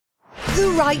The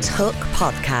Right Hook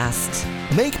Podcast.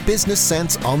 Make business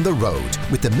sense on the road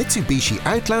with the Mitsubishi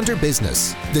Outlander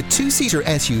Business. The two-seater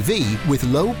SUV with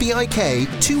low BIK,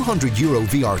 €200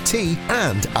 VRT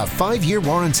and a 5-year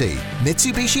warranty.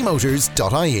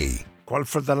 MitsubishiMotors.ie. Well,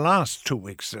 for the last 2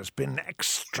 weeks, there's been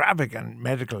extravagant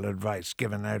medical advice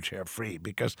given out here free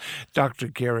because Dr.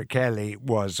 Ciara Kelly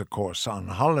was, of course, on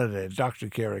holiday. Dr.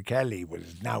 Ciara Kelly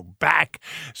was now back,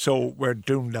 so we're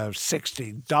doing the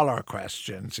 $60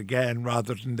 questions again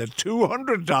rather than the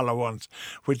 $200 ones,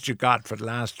 which you got for the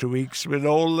last 2 weeks with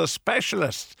all the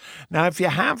specialists. Now, if you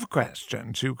have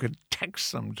questions, you can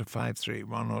text them to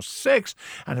 53106,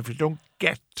 and if you don't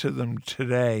get to them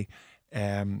today,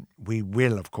 we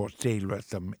will, of course, deal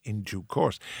with them in due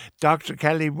course. Dr.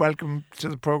 Kelly, welcome to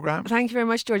the programme. Thank you very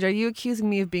much, George. Are you accusing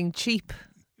me of being cheap?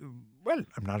 Well,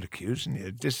 I'm not accusing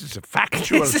you. This is a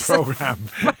factual programme.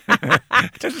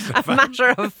 This is a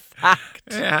matter of fact.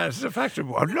 Yeah, it's a factual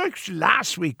one. Like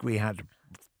last week we had a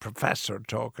professor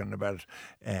talking about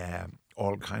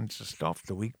all kinds of stuff.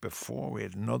 The week before we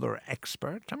had another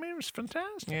expert. I mean, it was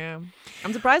fantastic. Yeah.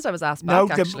 I'm surprised I was asked back,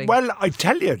 actually. Well, I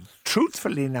tell you,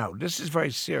 truthfully now, this is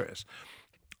very serious.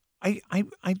 I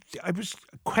was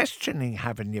questioning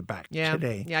having you back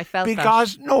today. Yeah, I felt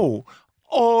because, no,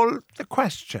 all the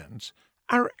questions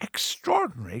are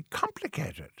extraordinarily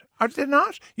complicated. Are they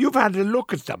not? You've had a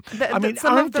look at them.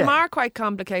 Some of them are quite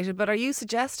complicated, but are you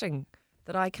suggesting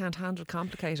that I can't handle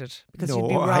complicated because you'd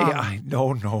be wrong?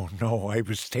 No. I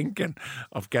was thinking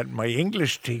of getting my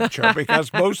English teacher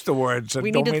because most of the words are we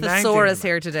need a thesaurus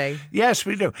here today. Yes,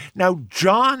 we do. Now,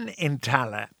 John in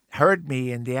Tala heard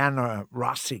me in the Anna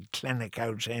Rossi clinic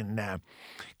out in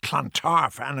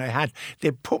Clontarf, and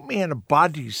they put me in a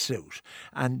bodysuit,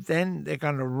 and then they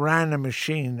kind of ran a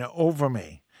machine over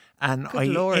me, and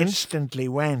Lord. Instantly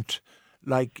went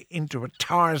like into a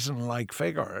Tarzan-like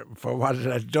figure for what it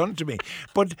had done to me.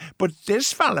 But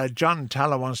this fella, John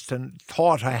Talawanston,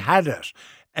 thought I had it.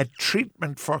 A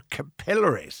treatment for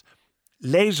capillaries.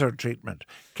 Laser treatment.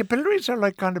 Capillaries are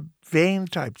like kind of vein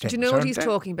type things. Do you know what he's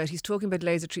talking about? He's talking about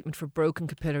laser treatment for broken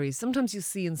capillaries. Sometimes you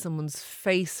see in someone's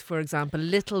face, for example,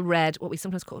 little red, what we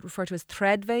sometimes refer to as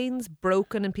thread veins,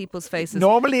 broken in people's faces.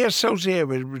 Normally associated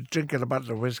with drinking a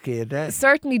bottle of whiskey a day.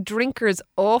 Certainly drinkers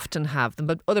often have them,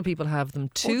 but other people have them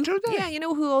too. Oh, do they? Yeah, you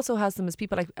know who also has them is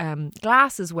people like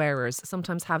glasses wearers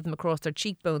sometimes have them across their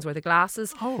cheekbones where the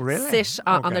glasses sit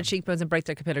on their cheekbones and break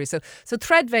their capillaries. So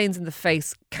thread veins in the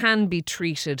face can be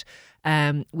treated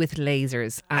with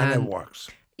lasers. And it works.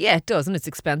 Yeah, it does, and it's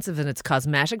expensive and it's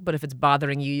cosmetic, but if it's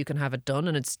bothering you, you can have it done,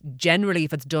 and it's generally,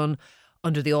 if it's done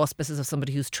under the auspices of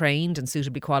somebody who's trained and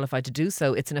suitably qualified to do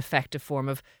so, it's an effective form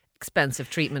of expensive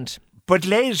treatment. But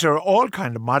laser, all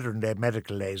kind of modern day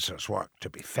medical lasers work, to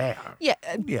be fair. Yeah.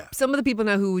 Some of the people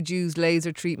now who would use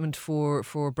laser treatment for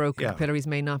broken capillaries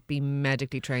may not be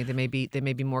medically trained. They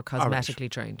may be more cosmetically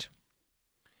trained.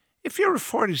 If you're a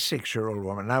 46-year-old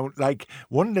woman, now, like,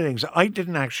 one of the things I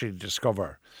didn't actually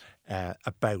discover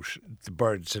about the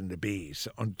birds and the bees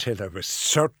until I was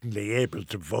certainly able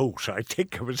to vote. I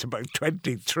think I was about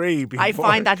 23 before. I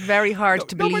find that very hard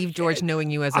to believe, George, knowing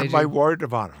you as I do. On my word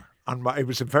of honour. I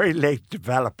was a very late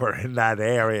developer in that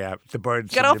area, the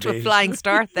birds Get and off the bees. to a flying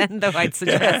start then, though, I'd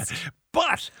suggest. Yeah.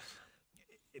 But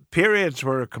periods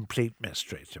were a complete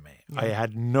mystery to me. Yeah.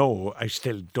 I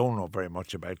still don't know very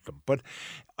much about them. But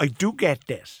I do get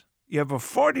this. You have a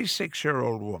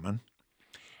 46-year-old woman,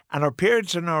 and her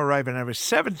periods are now arriving every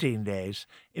 17 days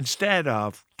instead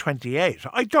of 28.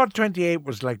 I thought 28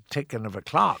 was like ticking of a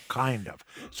clock, kind of.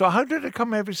 So how did it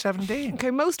come every 17?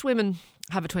 Okay, most women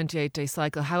have a 28-day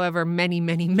cycle. However, many,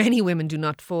 many, many women do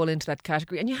not fall into that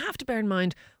category. And you have to bear in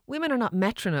mind, women are not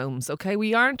metronomes, okay?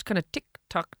 We aren't kind of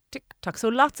tick-tock, tick-tock. So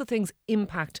lots of things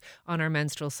impact on our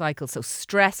menstrual cycle. So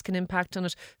stress can impact on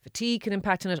it, fatigue can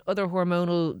impact on it, other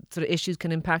hormonal sort of issues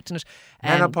can impact on it.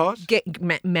 Menopause?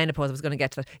 Menopause, I was going to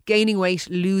get to that. Gaining weight,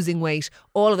 losing weight,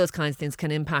 all of those kinds of things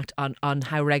can impact on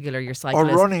how regular your cycle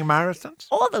is. Or running marathons?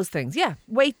 All those things, yeah.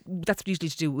 Weight, that's usually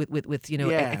to do with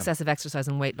excessive exercise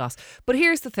and weight loss. But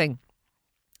here's the thing.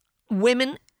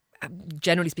 Women,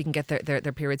 generally speaking, get their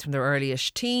periods from their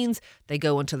early-ish teens. They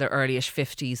go until their early-ish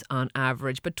 50s on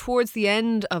average. But towards the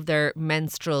end of their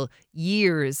menstrual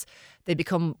years, they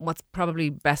become what's probably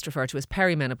best referred to as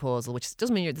perimenopausal, which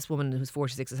doesn't mean this woman who's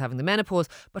 46 is having the menopause,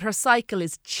 but her cycle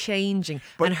is changing,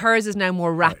 and hers is now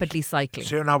more rapidly cycling.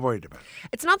 So you're not worried about it?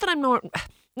 It's not that I'm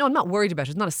not worried about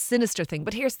it. It's not a sinister thing.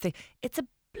 But here's the thing. It's a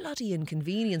bloody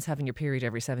inconvenience having your period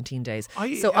every 17 days.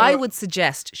 I would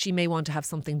suggest she may want to have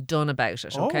something done about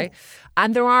it, okay?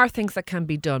 And there are things that can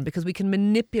be done because we can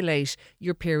manipulate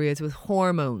your periods with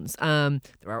hormones. There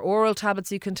are oral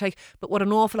tablets you can take, but what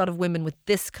an awful lot of women with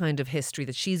this kind of history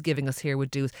that she's giving us here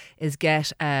would do is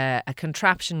get a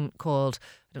contraption called...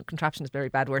 contraption is a very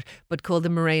bad word, but called the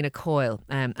Mirena coil.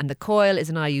 And the coil is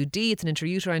an IUD, it's an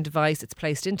intrauterine device, it's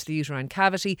placed into the uterine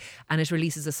cavity and it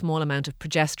releases a small amount of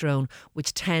progesterone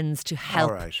which tends to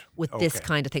help with this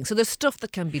kind of thing. So there's stuff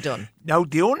that can be done. Now,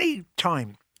 the only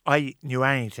time I knew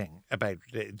anything about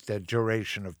the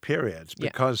duration of periods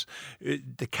because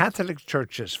the Catholic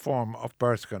Church's form of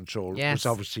birth control was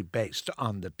obviously based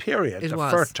on the period,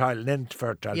 fertile and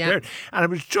infertile period. And I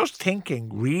was just thinking,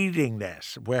 reading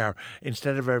this, where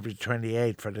instead of every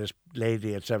 28 for this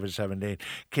lady, it's every 17.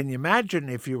 Can you imagine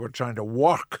if you were trying to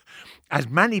work, as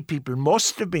many people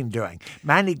must have been doing,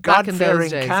 many God-fearing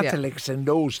Catholics in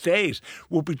those days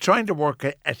would be trying to work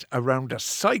around a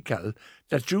cycle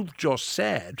that you've just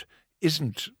said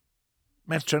isn't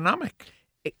metronomic.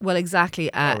 Well, exactly.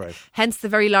 Hence the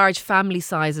very large family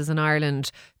sizes in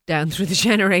Ireland down through the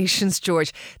generations,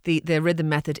 George. The rhythm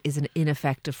method is an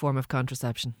ineffective form of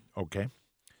contraception. Okay.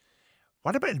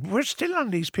 What about, we're still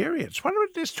on these periods. What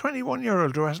about this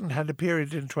 21-year-old who hasn't had a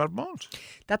period in 12 months?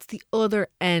 That's the other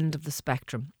end of the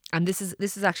spectrum. And this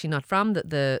is actually not from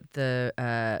the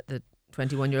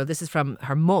 21-year-old. This is from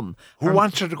her mum. Who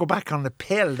wants her to go back on the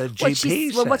pill, the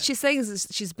GP said. What she's saying is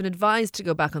she's been advised to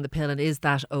go back on the pill, and is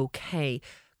that okay?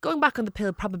 Going back on the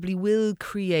pill probably will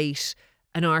create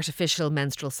an artificial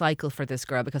menstrual cycle for this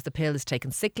girl because the pill is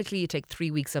taken cyclically. You take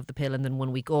 3 weeks of the pill and then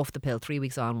 1 week off the pill, 3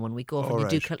 weeks on, 1 week off, and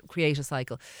you do create a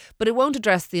cycle. But it won't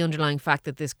address the underlying fact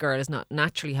that this girl is not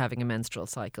naturally having a menstrual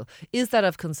cycle. Is that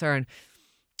of concern?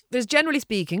 There's generally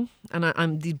speaking, and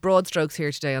I'm the broad strokes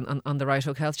here today on the Right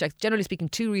Hook Health Check, generally speaking,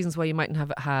 2 reasons why you mightn't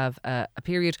have a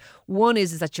period. One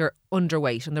is that you're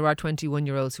underweight, and there are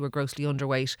 21-year-olds who are grossly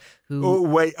underweight who... Oh,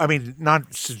 wait, I mean,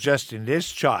 not suggesting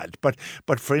this child, but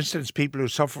for instance, people who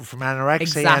suffer from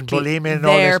anorexia and bulimia and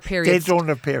all this, they don't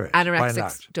have periods.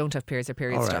 Anorexics don't have periods, their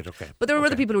periods stop. But there are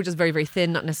other people who are just very, very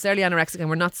thin, not necessarily anorexic, and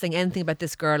we're not saying anything about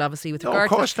this girl, obviously, with regard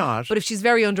to... of course not. But if she's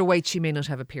very underweight, she may not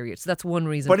have a period. So that's one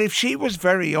reason. But if she was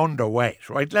very underweight,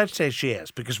 right, let's say she is,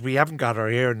 because we haven't got her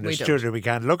here in the studio, we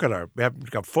can't look at her, we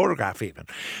haven't got a photograph even.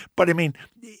 But I mean,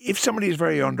 if somebody is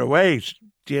very underweight,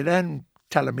 do you then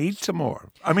tell them eat some more?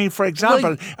 I mean, for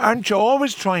example, aren't you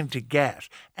always trying to get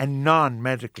a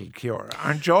non-medical cure?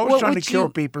 Aren't you always trying to cure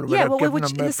people without giving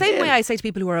them a the same way I say to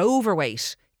people who are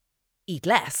overweight, eat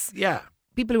less. Yeah.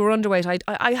 People who are underweight,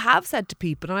 I have said to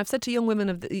people, and I've said to young women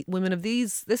of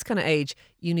this kind of age,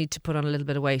 you need to put on a little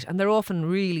bit of weight, and they're often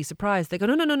really surprised. They go,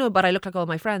 no, but I look like all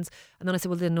my friends. And then I say,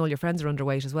 well, then all your friends are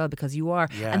underweight as well because you are.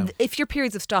 Yeah. And if your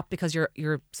periods have stopped because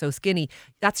you're so skinny,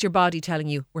 that's your body telling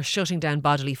you we're shutting down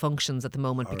bodily functions at the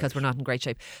moment because we're not in great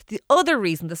shape. The other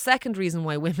reason, the second reason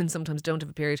why women sometimes don't have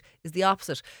a period is the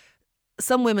opposite.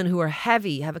 Some women who are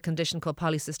heavy have a condition called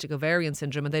polycystic ovarian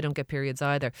syndrome, and they don't get periods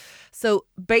either. So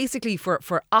basically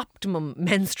for optimum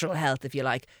menstrual health, if you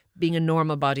like, being a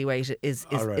normal body weight is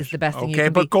the best thing you can be. Okay,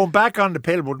 but going back on the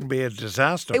pill wouldn't be a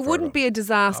disaster. It wouldn't be a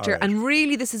disaster. And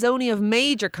really this is only of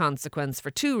major consequence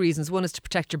for 2 reasons. One is to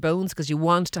protect your bones because you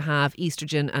want to have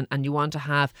estrogen and you want to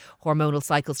have hormonal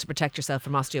cycles to protect yourself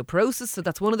from osteoporosis. So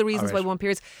that's one of the reasons why we want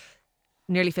periods.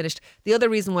 Nearly finished. The other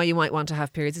reason why you might want to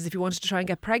have periods is if you wanted to try and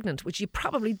get pregnant, which you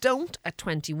probably don't at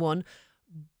 21,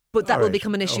 but that will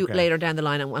become an issue later down the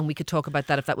line, and we could talk about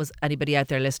that if that was anybody out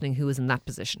there listening who is in that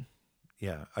position.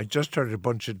 Yeah, I just heard a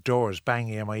bunch of doors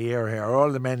banging in my ear here.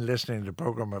 All the men listening to the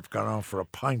programme have gone on for a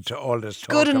pint to all this talk.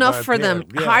 Good enough for them.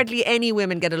 Yeah. Hardly any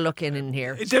women get a look in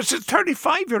here. There's a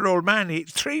 35-year-old man.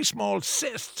 3 small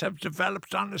cysts have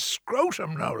developed on his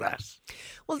scrotum, no less.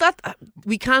 Well, that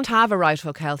we can't have a Right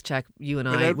Hook Health Check, you and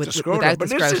I, without the scrotum. But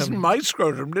this isn't my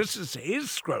scrotum. This is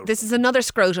his scrotum. This is another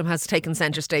scrotum has taken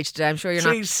centre stage today. I'm sure you're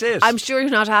 3 cysts. I'm sure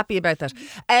you're not happy about that.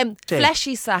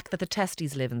 Fleshy sac that the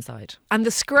testes live inside, and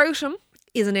the scrotum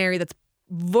is an area that's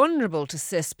vulnerable to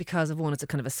cysts because of, one, it's a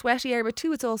kind of a sweaty area, but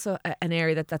 2, it's also an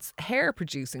area that's hair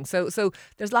producing. So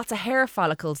there's lots of hair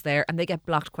follicles there, and they get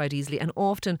blocked quite easily. And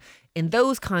often in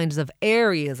those kinds of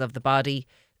areas of the body,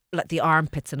 like the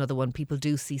armpits, another one, people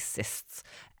do see cysts.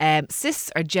 Cysts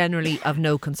are generally of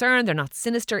no concern. They're not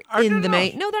sinister in the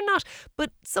main. No, they're not.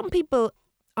 But some people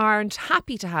aren't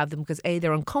happy to have them because A,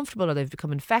 they're uncomfortable or they've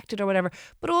become infected or whatever.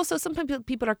 But also sometimes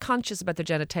people are conscious about their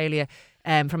genitalia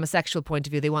from a sexual point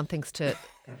of view. They want things to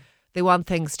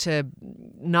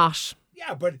not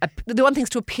Yeah, but they want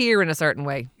things to appear in a certain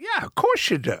way. yeah, of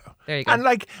course you do. There you go. And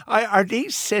like, are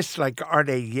these cysts like, are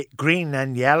they green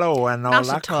and yellow and all Not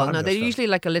that at all. kind No, of they're stuff? usually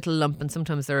like a little lump, and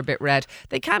sometimes they're a bit red.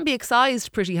 They can be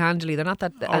excised pretty handily. They're not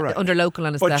that All right. under local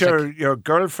anaesthetic. But your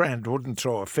girlfriend wouldn't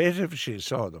throw a fit if she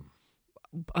saw them.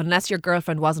 Unless your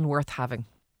girlfriend wasn't worth having.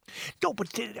 No,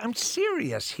 but I'm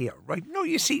serious here, right? No,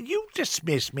 you see, you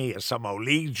dismiss me as some old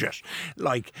idiot,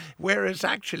 like, whereas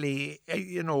actually,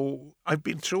 I've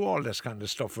been through all this kind of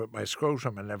stuff with my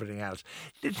scrotum and everything else.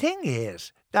 The thing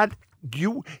is that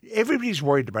everybody's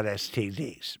worried about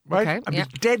STDs, right? Okay, I'm yeah.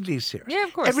 deadly serious. Yeah,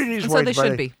 of course. Everybody's And worried so they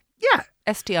about should it. be. Yeah.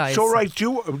 STIs. So, right,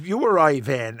 you arrive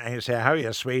in and you say, how are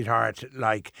you, sweetheart?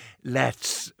 Like,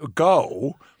 let's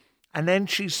go. And then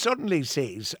she suddenly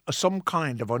sees some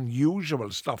kind of unusual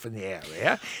stuff in the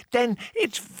area, then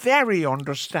it's very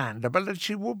understandable that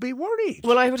she would be worried.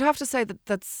 Well, I would have to say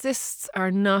that cysts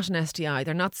are not an STI.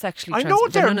 They're not sexually I know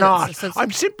they're not. So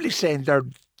I'm simply saying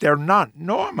they're not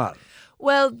normal.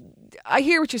 well, I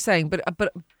hear what you're saying, but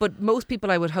most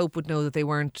people I would hope would know that they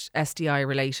weren't STI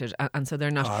related, and so they're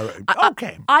not. All right.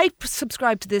 Okay. I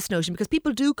subscribe to this notion because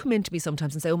people do come into me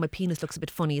sometimes and say, "Oh, my penis looks a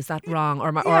bit funny. Is that wrong?"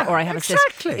 Or I have a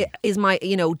cyst. Is my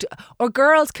or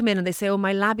girls come in and they say, "Oh,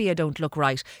 my labia don't look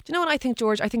right." Do you know what I think,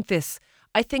 George? I think this.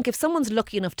 I think if someone's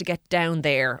lucky enough to get down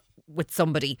there with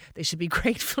somebody, they should be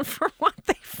grateful for what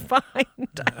they find.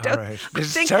 All right.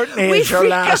 This certainly is your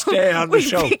last day on the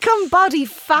show. We've become body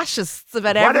fascists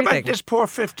about What everything. about this poor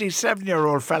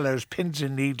 57-year-old fellow who's pins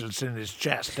and needles in his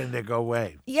chest and they go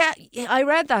away? Yeah, I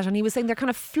read that, and he was saying they're kind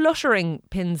of fluttering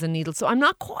pins and needles. So I'm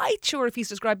not quite sure if he's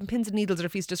describing pins and needles or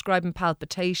if he's describing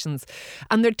palpitations.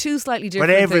 And they're two slightly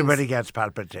different But everybody things. gets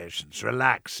palpitations.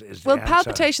 Relax is the Well, answer.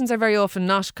 palpitations are very often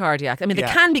not cardiac. I mean, they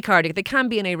can be cardiac, they can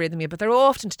be an arrhythmia, but they're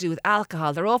often to do with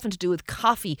alcohol, they're often to do with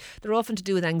coffee, they're often to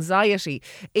do with anxiety.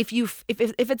 If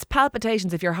it's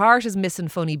palpitations, if your heart is missing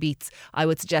funny beats, I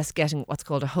would suggest getting what's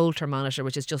called a Holter monitor,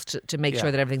 which is just to make sure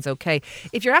that everything's okay.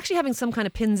 If you're actually having some kind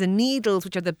of pins and needles,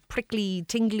 which are the prickly,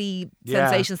 tingly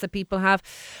sensations that people have,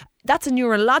 that's a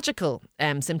neurological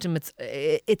symptom.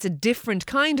 It's a different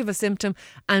kind of a symptom,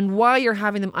 and why you're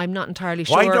having them, I'm not entirely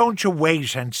sure. Why don't you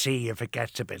wait and see if it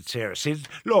gets a bit serious?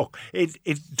 Look, it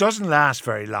doesn't last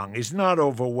very long. He's not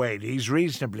overweight. He's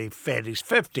reasonably fit. He's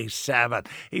 57.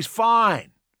 He's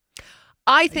fine.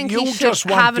 I think he should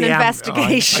have an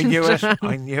investigation. I knew it.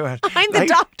 I knew it. I'm the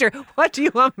doctor. What do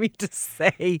you want me to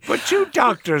say? But you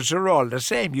doctors are all the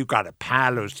same. You got a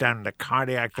pal who's down in the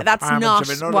cardiac department.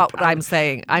 That's not what I'm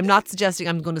saying. I'm not suggesting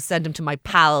I'm going to send him to my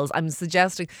pals. I'm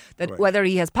suggesting that whether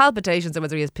he has palpitations or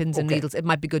whether he has pins and needles, it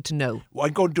might be good to know. Well,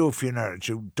 I'm going to do a few nerves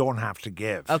you don't have to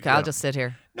give. Okay, I'll just sit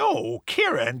here. No,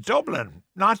 Ciara in Dublin,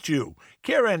 not you.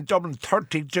 Ciara in Dublin,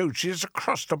 32. She has a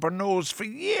crust up her nose for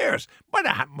years. What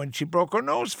happened when she broke her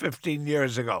nose 15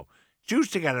 years ago? She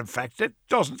used to get infected.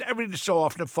 Doesn't. Every so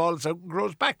often it falls out and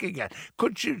grows back again.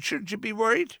 Should you be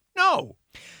worried? No.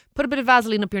 Put a bit of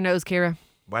Vaseline up your nose, Ciara.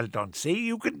 Well done. See,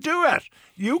 you can do it.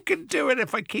 You can do it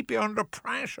if I keep you under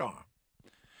pressure.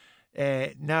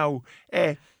 Now,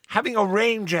 having a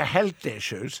range of health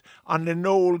issues on an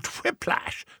old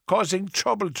whiplash, causing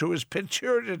trouble to his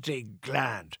pituitary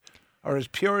gland. Or his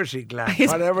purity gland,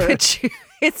 whatever.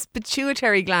 It's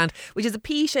pituitary gland, which is a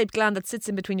pea-shaped gland that sits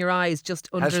in between your eyes, just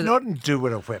under. Has nothing to do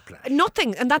with a whiplash.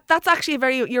 Nothing, and that's actually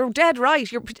you're dead right.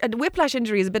 A whiplash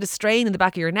injury is a bit of strain in the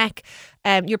back of your neck.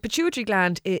 Your pituitary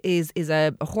gland is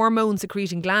a hormone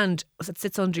secreting gland that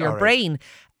sits under your brain.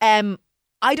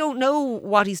 I don't know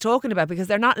what he's talking about because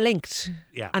they're not linked.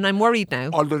 Yeah. And I'm worried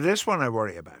now. Although this one I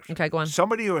worry about. Okay, go on.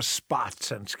 Somebody who has spots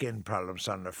and skin problems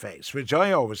on their face, which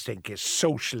I always think is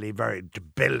socially very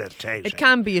debilitating. It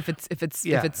can be if it's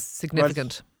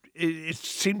significant. But it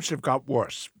seems to have got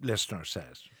worse, listener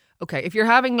says. Okay, if you're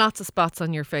having lots of spots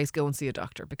on your face, go and see a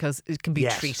doctor because it can be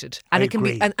treated. And I it can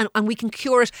agree. be and we can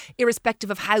cure it irrespective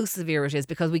of how severe it is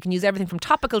because we can use everything from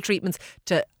topical treatments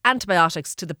to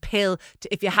antibiotics to the pill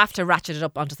to if you have to ratchet it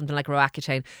up onto something like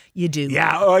Roaccutane, you do.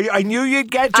 Yeah, I knew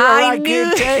you'd get to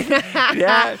Roaccutane.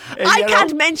 Yeah. I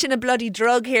can't mention a bloody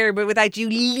drug here but without you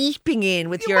leaping in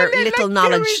with your little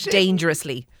knowledge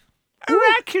dangerously.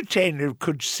 Roaccutane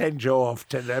could send you off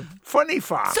to the funny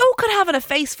farm. So could having a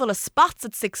face full of spots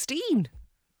at 16.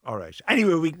 All right.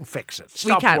 Anyway, we can fix it.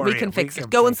 Stop We worrying. can fix it.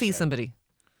 Go and see somebody.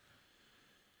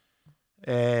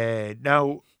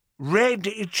 Now, red,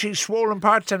 itchy, swollen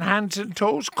parts and hands and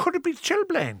toes. Could it be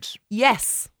chilblains?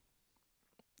 Yes.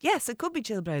 Yes, it could be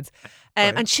chilblains.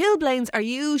 And chilblains are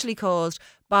usually caused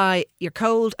by your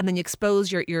cold and then you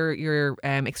expose your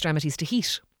extremities to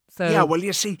heat. So Yeah, well,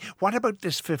 you see, what about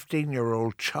this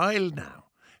 15-year-old child now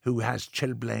who has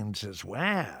chilblains as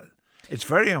well? It's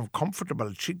very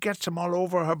uncomfortable. She gets them all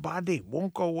over her body.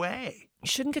 Won't go away. You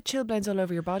shouldn't get chilblains all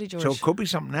over your body, George. So it could be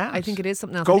something else. I think it is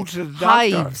something else. Go to the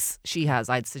doctor. Hives she has,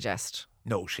 I'd suggest.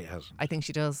 No, she hasn't. I think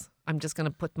she does. I'm just going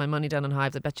to put my money down on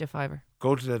hives. I bet you a fiver.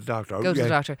 Go to the doctor. Go to the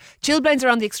doctor. Chilblains are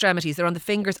on the extremities. They're on the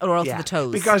fingers or also the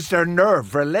toes. Because they're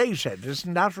nerve related,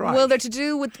 isn't that right? Well, they're to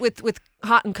do with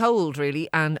hot and cold, really,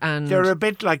 and they're a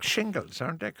bit like shingles,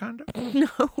 aren't they? Kind of. No,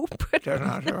 but they're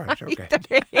not. All right, okay.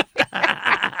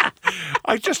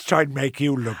 I just tried to make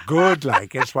you look good,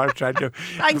 like it's what I'm trying to do.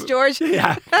 Thanks, George.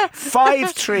 Yeah.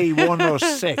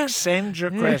 53106. Send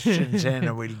your questions in,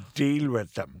 and we'll deal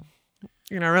with them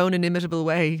in our own inimitable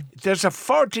way. There's a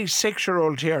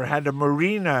 46-year-old here had a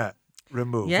marina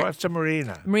removed. Yeah. What's a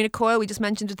marina? Marina coil, we just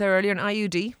mentioned it there earlier, an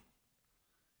IUD.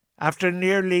 After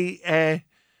nearly...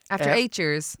 After 8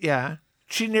 years. Yeah.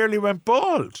 She nearly went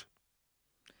bald.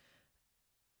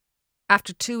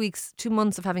 After 2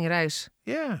 months of having it out.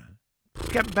 Yeah.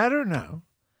 Getting better now.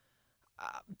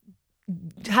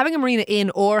 Having a marina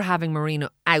in or having marina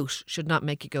out should not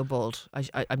make you go bald. That's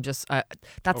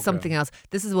Okay. something else.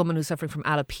 This is a woman who's suffering from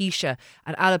alopecia,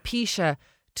 and alopecia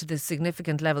to the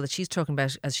significant level that she's talking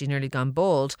about as she's nearly gone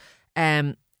bald.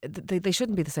 They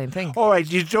shouldn't be the same thing. All right,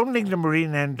 you don't think the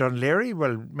marina in Dunleary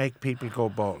will make people go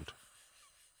bald?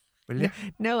 Will you?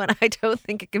 No, and I don't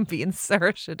think it can be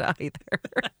inserted either.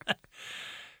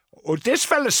 Oh, this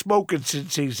fella's smoking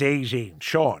since he's 18,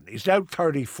 Sean. He's now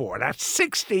 34. That's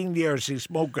 16 years he's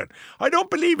smoking. I don't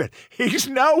believe it. He's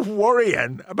now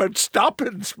worrying about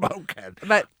stopping smoking.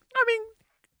 But I mean,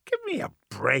 give me a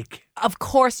break. Of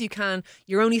course you can.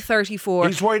 You're only 34.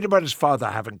 He's worried about his father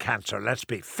having cancer, let's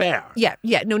be fair. Yeah.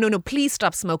 No. Please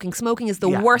stop smoking. Smoking is the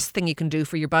worst thing you can do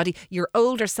for your body. Your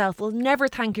older self will never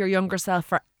thank your younger self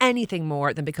for anything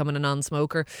more than becoming a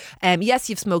non-smoker. Yes,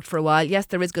 you've smoked for a while. Yes,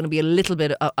 there is going to be a little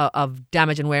bit of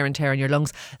damage and wear and tear in your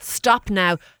lungs. Stop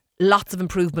now. Lots of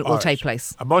improvement will take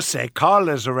place. I must say, Carl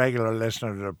is a regular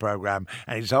listener to the programme,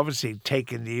 and he's obviously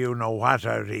taking the you-know-what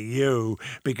out of you,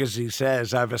 because he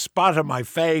says, I have a spot on my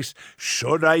face.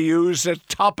 Should I use a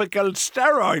topical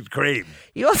steroid cream?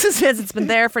 He also says it's been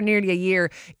there for nearly a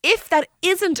year. If that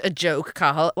isn't a joke,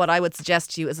 Cathal, what I would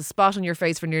suggest to you is a spot on your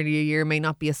face for nearly a year may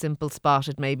not be a simple spot.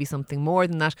 It may be something more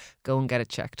than that. Go and get it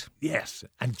checked. Yes,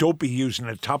 and don't be using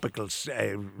a topical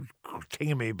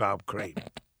thingamabob cream.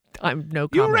 I'm no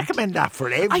comment. You recommend that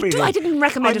for everything. I didn't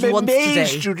recommend it once today. I'm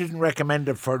amazed you didn't recommend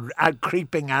it for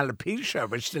creeping alopecia,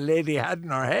 which the lady had in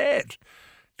her head.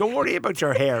 Don't worry about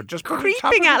your hair. Just put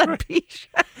creeping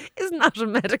alopecia is not a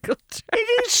medical term.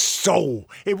 It is so.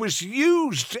 It was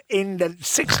used in the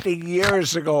 60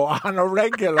 years ago on a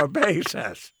regular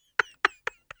basis.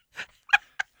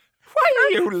 Why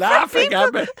are you laughing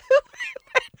at me?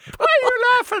 Why are you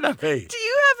laughing at me? Do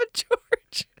you have a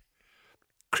George?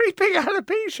 Creeping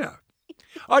alopecia.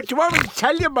 Oh, do you want me to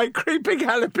tell you my creeping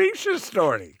alopecia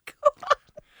story?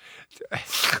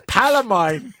 Pal of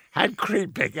mine had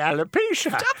creeping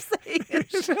alopecia. Stop saying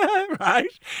it.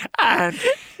 Right? And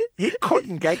he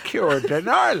couldn't get cured in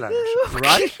Ireland,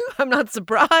 right? I'm not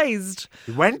surprised.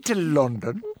 He went to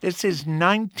London. This is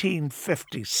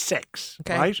 1956,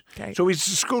 right? Okay. So he's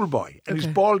a schoolboy and he's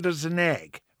bald as an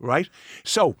egg, right?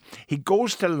 So he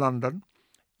goes to London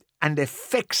and they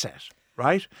fix it.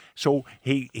 Right? So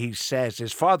he says,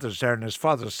 his father's there, and his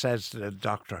father says to the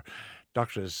doctor,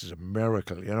 this is a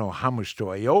miracle, how much do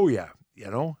I owe you?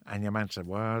 And your man said,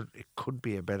 well, it could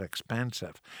be a bit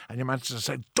expensive. And your man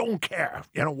said, don't care,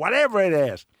 whatever it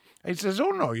is. And he says, oh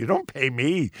no, you don't pay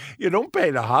me. You don't pay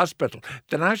the hospital.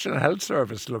 The National Health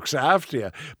Service looks after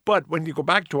you. But when you go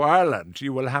back to Ireland,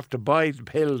 you will have to buy the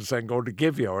pills I'm going to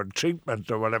give you, or treatment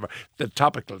or whatever, the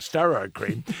topical steroid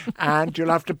cream, and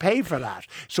you'll have to pay for that.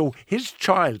 So his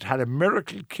child had a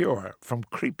miracle cure from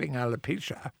creeping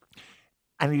alopecia,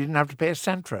 and he didn't have to pay a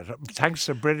cent for it, thanks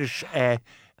to British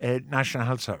National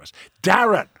Health Service.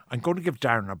 Darren, I'm going to give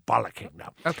Darren a bollocking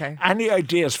now. Okay. Any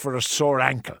ideas for a sore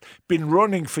ankle? Been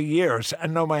running for years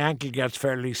and now my ankle gets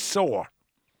fairly sore.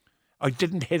 I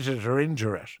didn't hit it or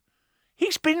injure it.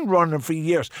 He's been running for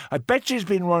years. I bet he's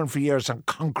been running for years on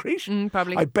concrete.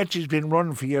 Probably. I bet he's been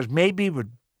running for years, maybe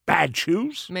with bad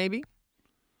shoes. Maybe.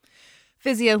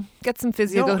 Physio. Get some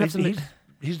physio. No, Go have some.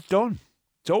 he's done.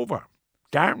 It's over.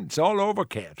 Darren, it's all over,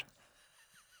 kid.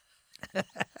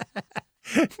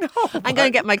 No, I'm going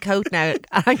to get my coat now.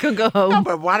 I can go home. No,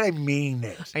 but what I mean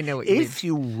is, I know what you mean. if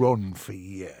you run for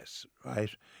years, right,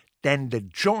 than the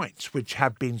joints, which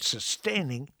have been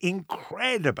sustaining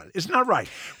incredible. Isn't that right?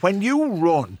 When you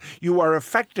run, you are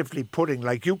effectively putting,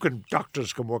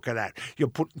 doctors can work it out, you're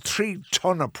putting 3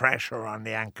 ton of pressure on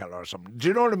the ankle or something. Do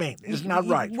you know what I mean? Isn't that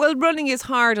right? Well, running is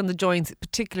hard on the joints,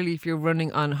 particularly if you're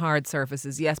running on hard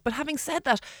surfaces, yes. But having said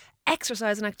that,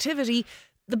 exercise and activity,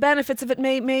 the benefits of it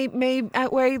may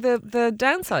outweigh the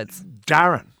downsides.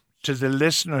 Darren, to the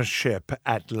listenership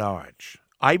at large,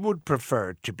 I would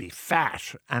prefer to be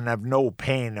fat and have no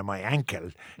pain in my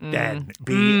ankle than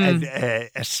be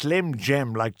a slim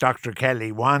Jim like Dr.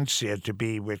 Kelly wants you to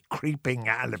be, with creeping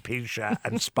alopecia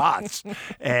and spots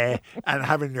and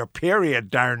having your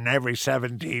period down every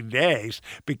 17 days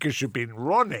because you've been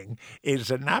running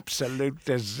is an absolute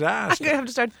disaster. I'm going to have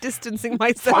to start distancing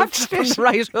myself from the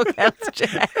Right Hook health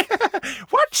check.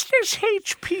 What's this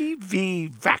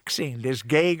HPV vaccine this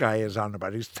gay guy is on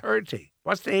about? He's 30.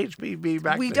 What's the HPV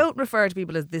vaccine? We don't refer to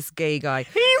people as this gay guy.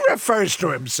 He refers to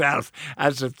himself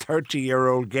as a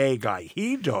 30-year-old gay guy.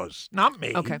 He does, not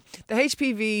me. Okay. The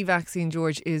HPV vaccine,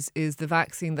 George, is the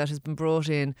vaccine that has been brought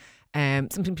in.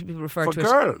 Some people refer for to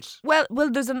girls. Well,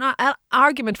 there's an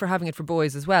argument for having it for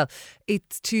boys as well.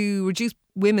 It's to reduce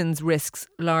women's risks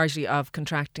largely of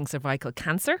contracting cervical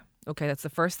cancer. Okay, that's the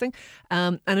first thing.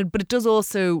 But it does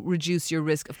also reduce your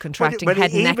risk of contracting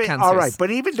head and neck cancers. All right, but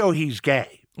even though he's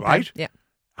gay, right? Okay, yeah.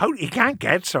 He can't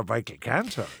get cervical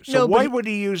cancer. So why would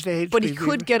he use the HPV? But he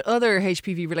could get other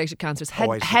HPV-related cancers.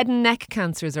 Head and neck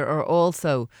cancers are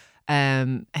also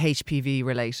HPV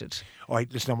related. All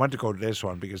right, listen, I want to go to this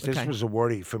one because this was a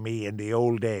worry for me in the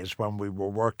old days when we were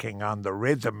working on the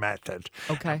rhythm method.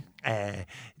 Okay.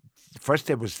 First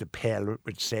there was the pill,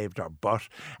 which saved our butt,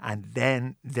 and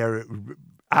then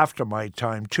after my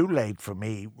time, too late for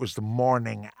me, was the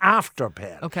morning after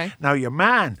pill. Okay. Now, your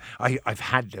man, I've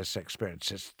had this experience.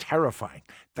 It's terrifying.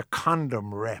 The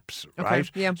condom rips, right?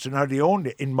 Okay, yeah. So now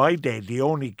in my day, the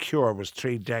only cure was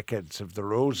 3 decades of the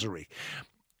rosary.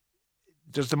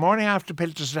 Does the morning after pill,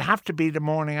 does it have to be the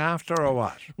morning after or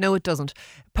what? No, it doesn't.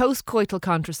 Post-coital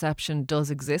contraception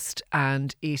does exist,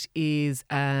 and it is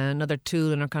another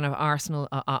tool in our kind of arsenal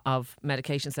of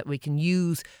medications that we can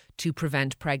use to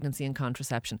prevent pregnancy and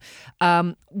contraception.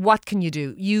 What can you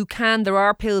do? There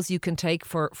are pills you can take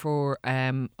for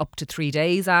up to 3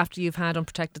 days after you've had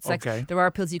unprotected sex. Okay. There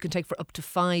are pills you can take for up to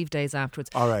 5 days afterwards.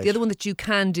 All right. The other one that you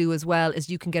can do as well is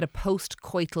you can get a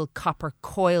post-coital copper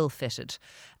coil fitted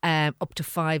up to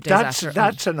 5 days after.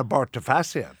 That's an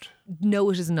abortifacient. No,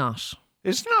 it is not.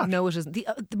 It's not? No, it isn't. The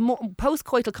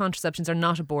post-coital contraceptions are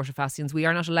not abortifacients. We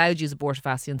are not allowed to use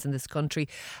abortifacients in this country.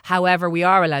 However, we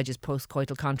are allowed to use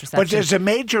post-coital contraception. But there's a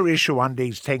major issue on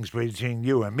these things between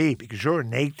you and me because you're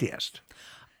an atheist.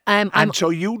 So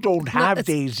you don't have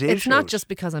these issues. It's not just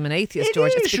because I'm an atheist,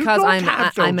 George. It's because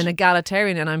I'm an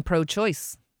egalitarian and I'm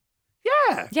pro-choice.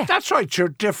 Yeah, that's right. You're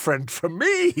different from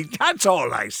me. That's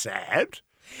all I said.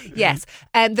 Yes,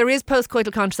 there is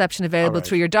post-coital contraception available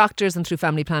through your doctors and through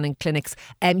family planning clinics.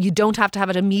 You don't have to have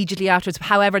it immediately afterwards.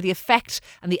 However, the effect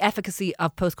and the efficacy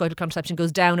of post-coital contraception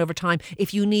goes down over time.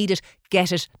 If you need it,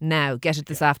 get it now. Get it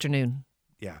this afternoon.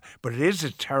 Yeah, but it is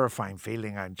a terrifying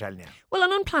feeling, I'm telling you. Well,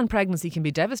 an unplanned pregnancy can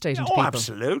be devastating to people.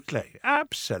 Absolutely.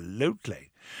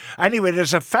 Anyway,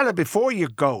 there's a fella, before you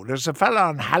go, there's a fella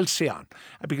on Halcyon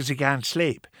because he can't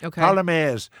sleep. Okay. Problem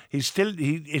is, he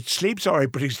sleeps all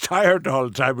right, but he's tired all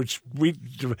the time, which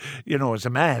is a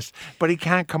mess. But he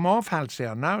can't come off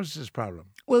Halcyon. Now is his problem.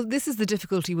 Well, this is the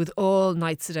difficulty with all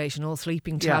night sedation, all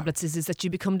sleeping tablets, is that you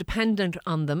become dependent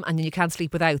on them and then you can't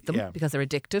sleep without them because they're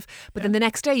addictive. But then the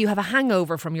next day you have a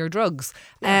hangover from your drugs.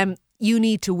 You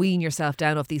need to wean yourself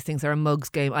down off these things. They're a mug's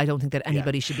game. I don't think that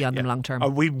anybody should be on them long term.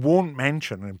 We won't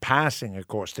mention in passing, of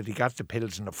course, that he got the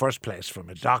pills in the first place from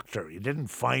a doctor. He didn't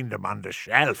find them on the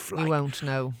shelf. We won't,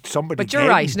 no. But you're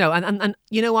right, no. And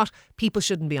you know what? People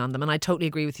shouldn't be on them, and I totally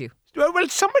agree with you. Well,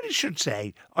 somebody should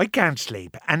say, I can't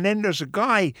sleep. And then there's a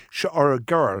guy or a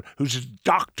girl who's a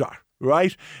doctor,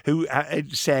 right, who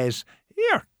says,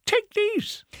 here, take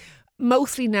these.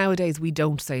 Mostly nowadays we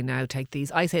don't say now take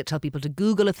these. I tell people to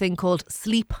Google a thing called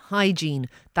sleep hygiene.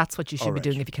 That's what you should be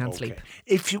doing if you can't sleep.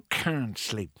 If you can't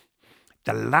sleep,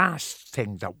 the last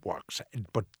thing that works,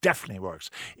 but definitely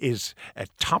works, is a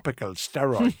topical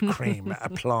steroid cream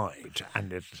applied.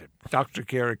 And it's Dr.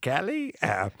 Ciara Kelly.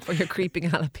 For your creeping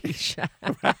alopecia.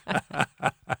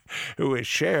 Who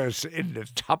shares in the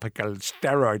topical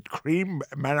steroid cream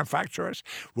manufacturers,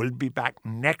 will be back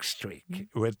next week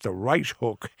with the Right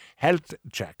Hook health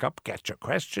checkup. Get your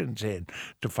questions in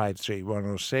to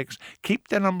 53106. Keep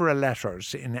the number of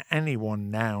letters in any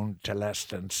one noun to less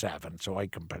than 7 so I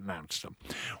can pronounce them.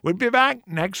 We'll be back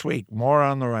next week. More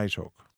on the Right Hook.